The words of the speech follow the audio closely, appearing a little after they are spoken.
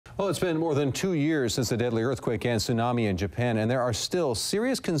Well, it's been more than 2 years since the deadly earthquake and tsunami in Japan, and there are still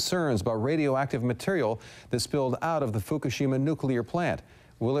serious concerns about radioactive material that spilled out of the Fukushima nuclear plant.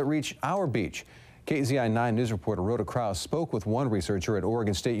 Will it reach our beach? KZI 9 News reporter RHODA KRAUSE spoke with one researcher at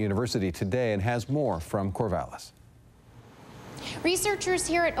Oregon State University today and has more from Corvallis. Researchers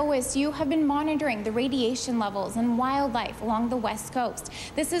here at OSU have been monitoring the radiation levels in wildlife along the West Coast.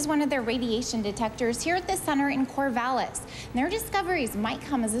 This is one of their radiation detectors here at the center in Corvallis. Their discoveries might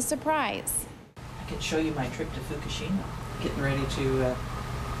come as a surprise. I can show you my trip to Fukushima. Getting ready to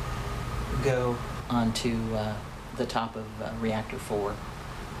go onto the top of Reactor 4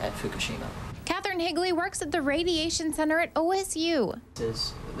 at Fukushima. KATHRYN Higley works at the Radiation Center at OSU.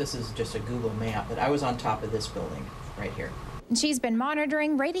 This is just a Google map, but I was on top of this building right here. She's been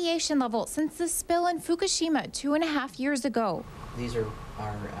monitoring radiation levels since the spill in Fukushima 2.5 years ago. These are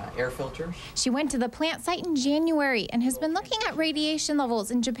our air filters. She went to the plant site in January and has been looking at radiation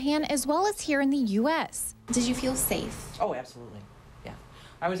levels in Japan as well as here in the U.S. Did you feel safe? Oh, absolutely. Yeah.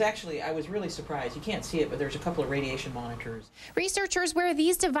 I was really surprised. You can't see it, but there's a couple of radiation monitors. Researchers wear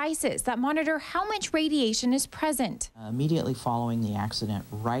these devices that monitor how much radiation is present. Immediately following the accident,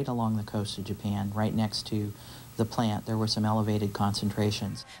 right along the coast of Japan, right next to the plant, there were some elevated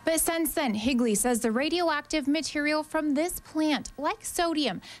concentrations. But since then, Higley says the radioactive material from this plant, like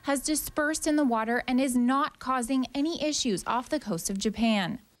sodium, has dispersed in the water and is not causing any issues off the coast of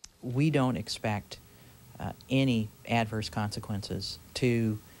Japan. We don't expect any adverse consequences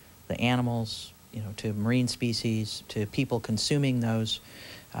to the animals, to marine species, to people consuming those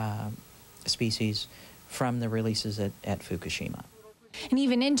species from the releases at Fukushima. And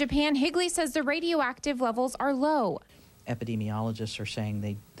even in Japan, Higley says the radioactive levels are low. Epidemiologists are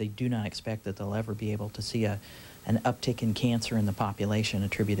saying they do not expect that they'll ever be able to see an uptick in cancer in the population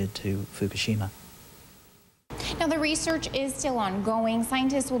attributed to Fukushima. Now, the research is still ongoing.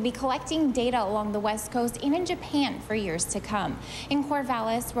 Scientists will be collecting data along the West Coast and in Japan for years to come. In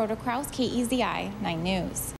Corvallis, RHODA KRAUSE, KEZI 9 News.